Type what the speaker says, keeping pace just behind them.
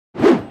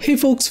Hey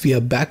folks, we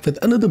are back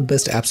with another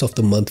best apps of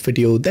the month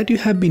video that you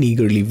have been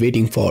eagerly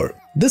waiting for.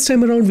 This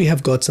time around we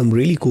have got some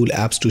really cool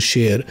apps to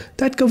share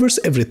that covers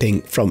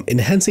everything from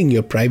enhancing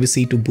your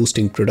privacy to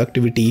boosting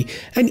productivity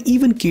and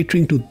even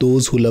catering to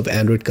those who love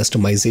Android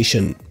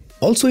customization.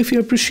 Also, if you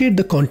appreciate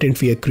the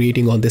content we are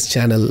creating on this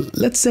channel,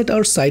 let's set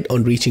our sight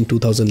on reaching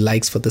 2000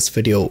 likes for this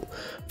video.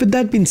 With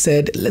that being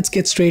said, let's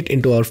get straight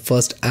into our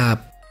first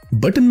app.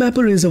 Button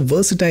Mapper is a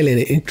versatile and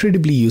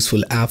incredibly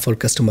useful app for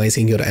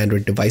customizing your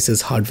Android device's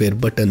hardware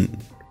button.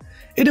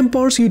 It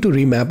empowers you to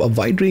remap a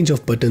wide range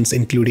of buttons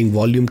including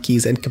volume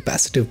keys and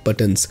capacitive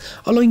buttons,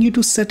 allowing you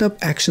to set up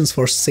actions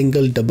for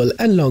single, double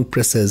and long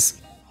presses.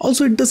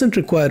 Also, it doesn't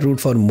require root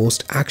for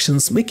most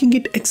actions, making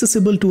it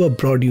accessible to a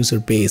broad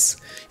user base.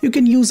 You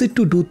can use it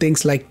to do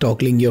things like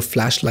toggling your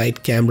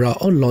flashlight, camera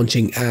or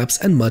launching apps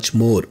and much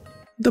more.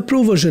 The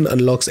Pro version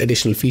unlocks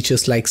additional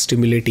features like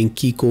stimulating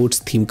key codes,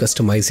 theme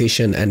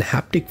customization, and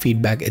haptic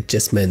feedback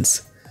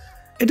adjustments.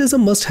 It is a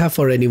must-have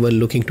for anyone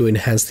looking to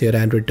enhance their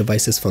Android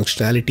device's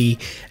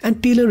functionality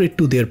and tailor it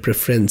to their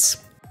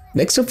preference.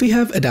 Next up we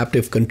have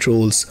Adaptive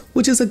Controls,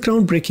 which is a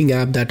groundbreaking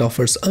app that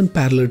offers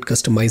unparalleled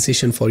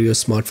customization for your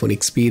smartphone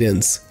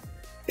experience.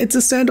 Its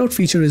standout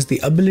feature is the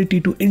ability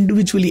to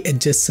individually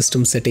adjust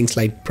system settings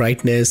like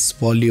brightness,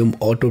 volume,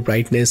 auto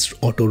brightness,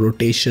 auto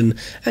rotation,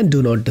 and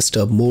do not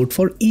disturb mode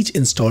for each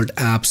installed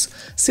apps,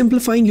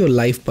 simplifying your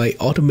life by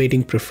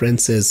automating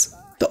preferences.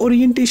 The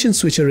orientation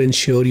switcher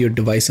ensures your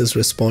devices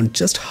respond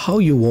just how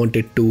you want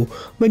it to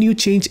when you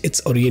change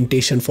its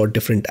orientation for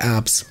different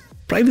apps.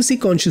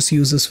 Privacy-conscious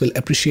users will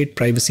appreciate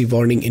privacy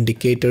warning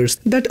indicators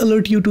that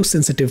alert you to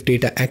sensitive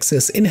data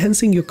access,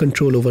 enhancing your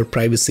control over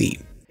privacy.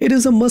 It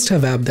is a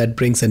must-have app that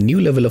brings a new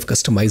level of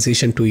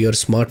customization to your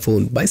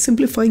smartphone by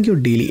simplifying your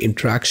daily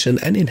interaction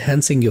and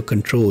enhancing your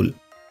control.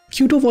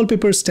 Cuto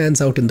Wallpapers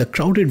stands out in the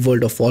crowded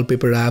world of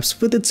wallpaper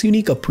apps with its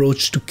unique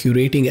approach to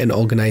curating and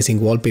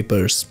organizing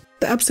wallpapers.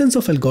 The absence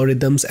of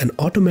algorithms and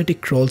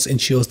automatic crawls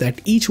ensures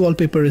that each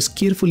wallpaper is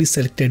carefully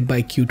selected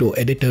by Cuto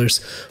editors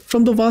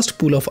from the vast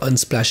pool of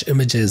unsplash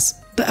images.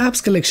 The app's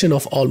collection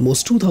of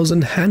almost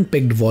 2000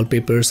 hand-picked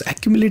wallpapers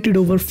accumulated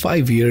over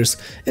 5 years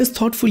is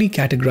thoughtfully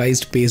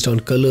categorized based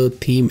on color,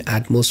 theme,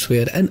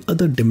 atmosphere, and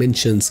other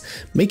dimensions,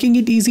 making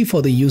it easy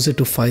for the user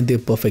to find their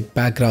perfect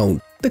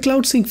background. The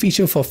Cloud Sync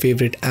feature for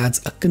favorite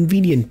adds a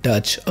convenient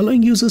touch,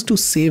 allowing users to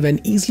save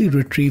and easily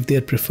retrieve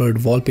their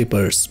preferred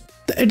wallpapers.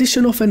 The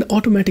addition of an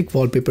automatic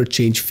wallpaper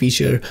change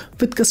feature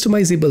with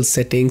customizable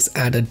settings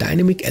add a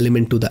dynamic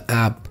element to the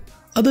app.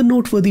 Other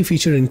noteworthy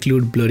features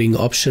include blurring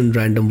option,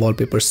 random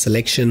wallpaper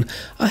selection,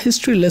 a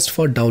history list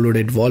for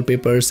downloaded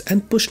wallpapers,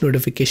 and push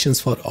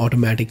notifications for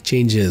automatic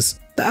changes.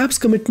 The app's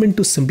commitment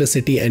to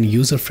simplicity and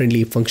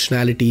user-friendly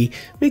functionality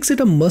makes it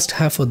a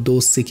must-have for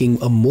those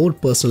seeking a more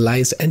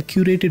personalized and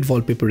curated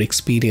wallpaper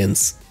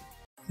experience.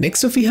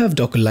 Next up we have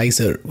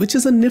Dockalizer, which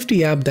is a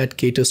nifty app that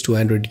caters to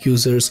Android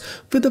users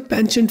with a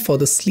penchant for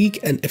the sleek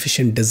and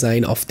efficient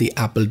design of the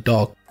Apple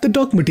dock. The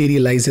dock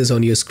materializes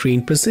on your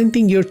screen,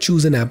 presenting your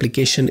chosen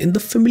application in the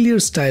familiar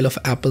style of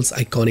Apple's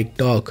iconic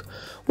dock.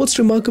 What's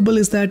remarkable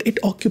is that it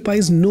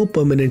occupies no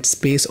permanent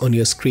space on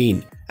your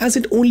screen, as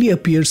it only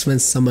appears when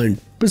summoned,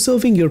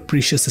 preserving your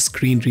precious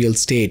screen real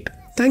estate.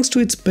 Thanks to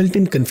its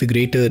built-in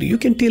configurator, you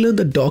can tailor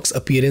the dock's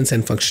appearance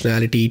and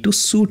functionality to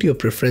suit your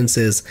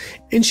preferences,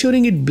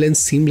 ensuring it blends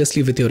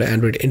seamlessly with your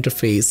Android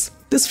interface.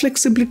 This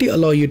flexibility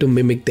allows you to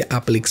mimic the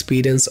Apple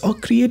experience or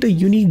create a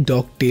unique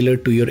dock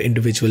tailored to your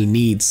individual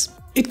needs.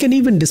 It can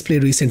even display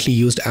recently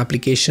used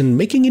applications,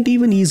 making it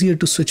even easier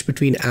to switch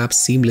between apps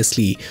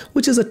seamlessly,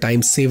 which is a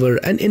time saver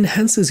and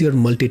enhances your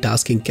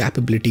multitasking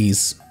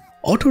capabilities.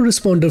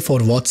 Autoresponder for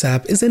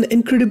WhatsApp is an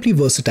incredibly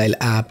versatile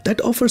app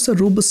that offers a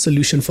robust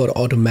solution for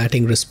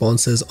automating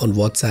responses on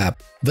WhatsApp.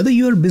 Whether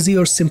you are busy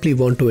or simply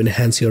want to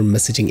enhance your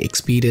messaging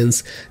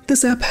experience,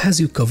 this app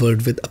has you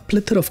covered with a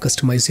plethora of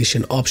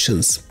customization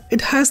options. It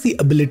has the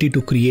ability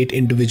to create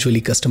individually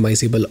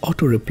customizable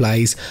auto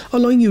replies,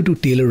 allowing you to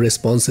tailor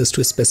responses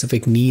to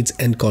specific needs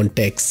and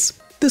contexts.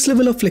 This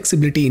level of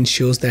flexibility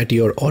ensures that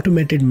your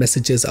automated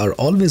messages are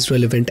always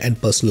relevant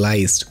and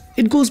personalized.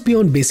 It goes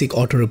beyond basic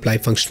auto-reply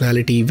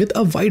functionality with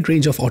a wide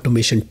range of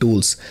automation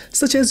tools,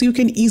 such as you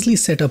can easily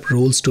set up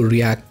roles to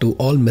react to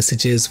all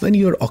messages when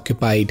you are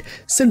occupied,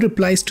 send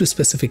replies to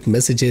specific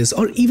messages,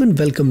 or even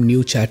welcome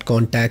new chat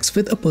contacts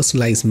with a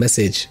personalized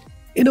message.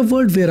 In a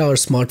world where our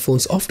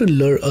smartphones often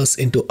lure us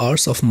into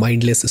hours of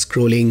mindless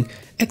scrolling,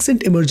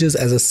 Ascent emerges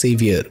as a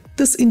savior.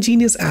 This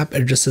ingenious app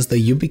addresses the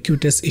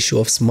ubiquitous issue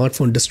of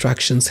smartphone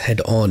distractions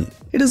head-on.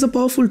 It is a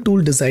powerful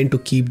tool designed to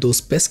keep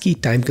those pesky,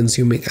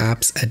 time-consuming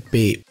apps at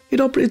bay. It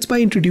operates by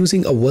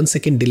introducing a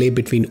 1-second delay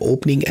between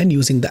opening and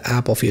using the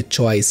app of your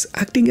choice,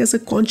 acting as a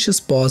conscious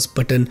pause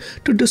button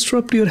to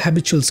disrupt your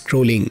habitual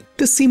scrolling.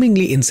 This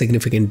seemingly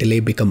insignificant delay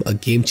becomes a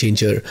game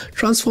changer,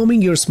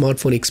 transforming your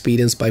smartphone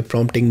experience by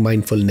prompting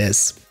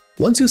mindfulness.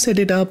 Once you set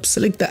it up,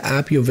 select the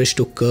app you wish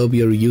to curb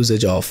your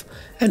usage of,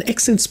 and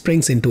Ascent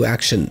springs into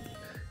action.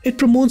 It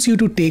promotes you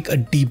to take a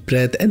deep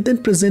breath and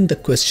then present the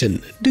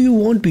question, do you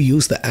want to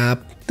use the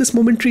app? This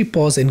momentary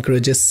pause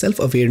encourages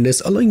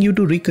self-awareness, allowing you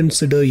to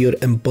reconsider your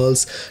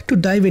impulse to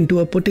dive into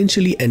a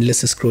potentially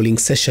endless scrolling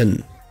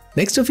session.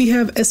 Next up we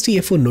have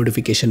STFO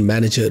Notification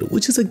Manager,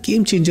 which is a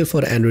game changer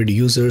for Android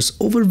users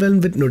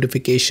overwhelmed with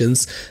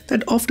notifications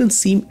that often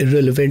seem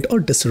irrelevant or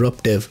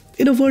disruptive.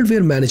 In a world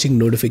where managing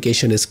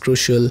notification is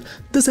crucial,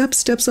 this app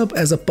steps up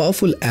as a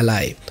powerful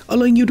ally,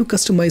 allowing you to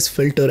customize,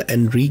 filter,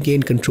 and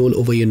regain control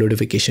over your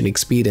notification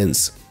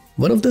experience.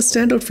 One of the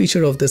standout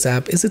features of this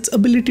app is its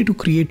ability to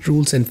create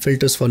rules and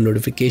filters for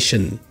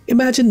notification.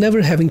 Imagine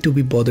never having to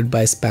be bothered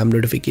by spam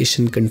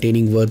notification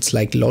containing words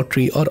like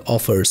lottery or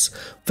offers.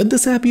 With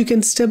this app, you can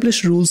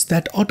establish rules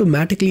that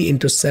automatically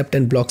intercept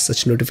and block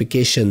such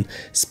notification,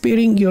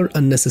 sparing your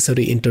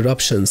unnecessary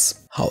interruptions.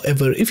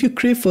 However, if you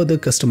crave further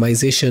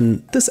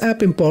customization, this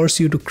app empowers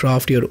you to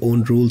craft your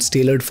own rules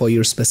tailored for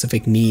your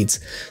specific needs.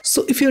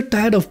 So if you're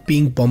tired of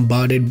being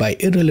bombarded by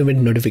irrelevant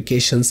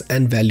notifications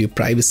and value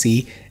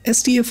privacy,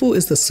 STFO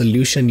is the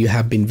solution you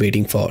have been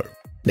waiting for.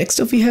 Next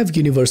up we have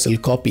Universal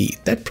Copy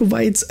that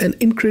provides an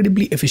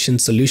incredibly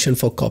efficient solution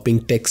for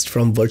copying text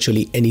from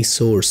virtually any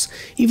source,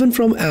 even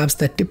from apps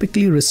that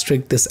typically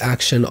restrict this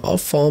action or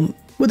form.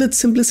 With its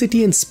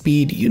simplicity and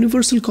speed,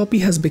 Universal Copy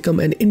has become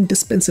an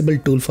indispensable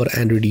tool for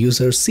Android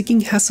users seeking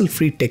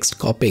hassle-free text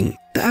copying.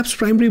 The app's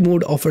primary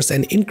mode offers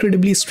an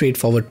incredibly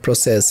straightforward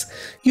process.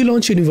 You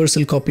launch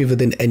Universal Copy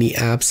within any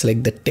app,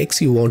 select the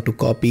text you want to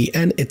copy,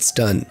 and it's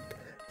done.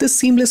 This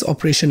seamless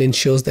operation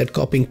ensures that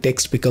copying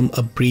text becomes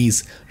a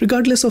breeze,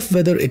 regardless of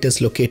whether it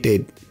is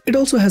located. It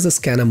also has a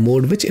scanner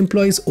mode which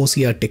employs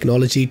OCR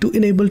technology to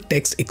enable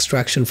text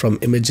extraction from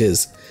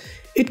images.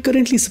 It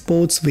currently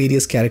supports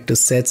various character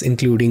sets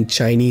including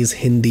Chinese,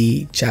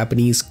 Hindi,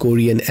 Japanese,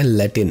 Korean, and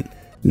Latin.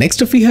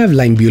 Next up we have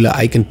LineBula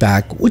Icon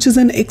Pack, which is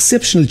an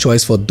exceptional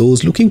choice for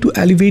those looking to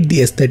elevate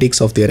the aesthetics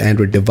of their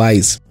Android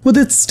device. With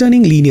its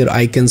stunning linear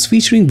icons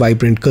featuring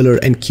vibrant color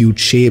and cute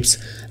shapes,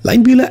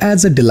 LineBula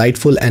adds a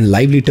delightful and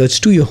lively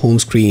touch to your home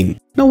screen.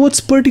 Now what's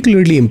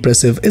particularly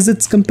impressive is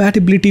its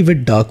compatibility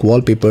with dark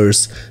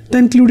wallpapers. The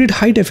included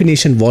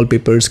high-definition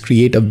wallpapers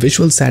create a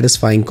visual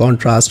satisfying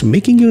contrast,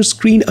 making your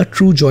screen a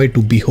true joy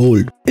to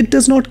behold. It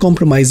does not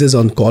compromise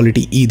on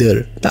quality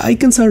either. The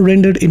icons are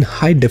rendered in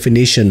high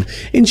definition,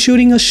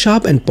 ensuring a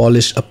sharp and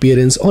polished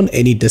appearance on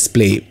any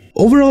display.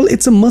 Overall,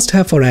 it's a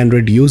must-have for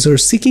Android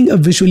users seeking a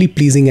visually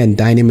pleasing and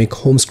dynamic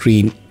home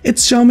screen.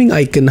 Its charming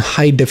icon,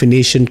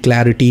 high-definition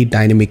clarity,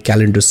 dynamic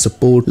calendar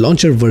support,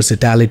 launcher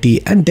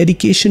versatility, and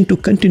dedication to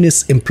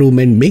continuous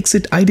improvement makes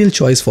it ideal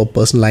choice for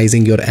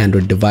personalizing your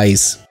Android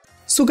device.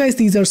 So guys,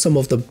 these are some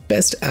of the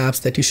best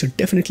apps that you should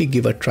definitely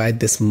give a try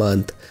this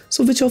month.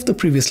 So which of the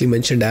previously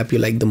mentioned app you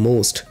like the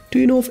most? Do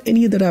you know of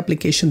any other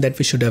application that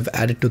we should have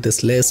added to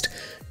this list?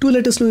 Do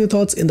let us know your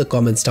thoughts in the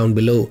comments down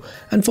below.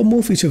 And for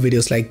more future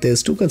videos like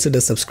this, do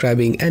consider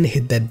subscribing and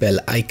hit that bell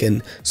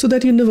icon so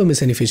that you never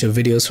miss any future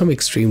videos from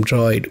Extreme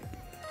Droid.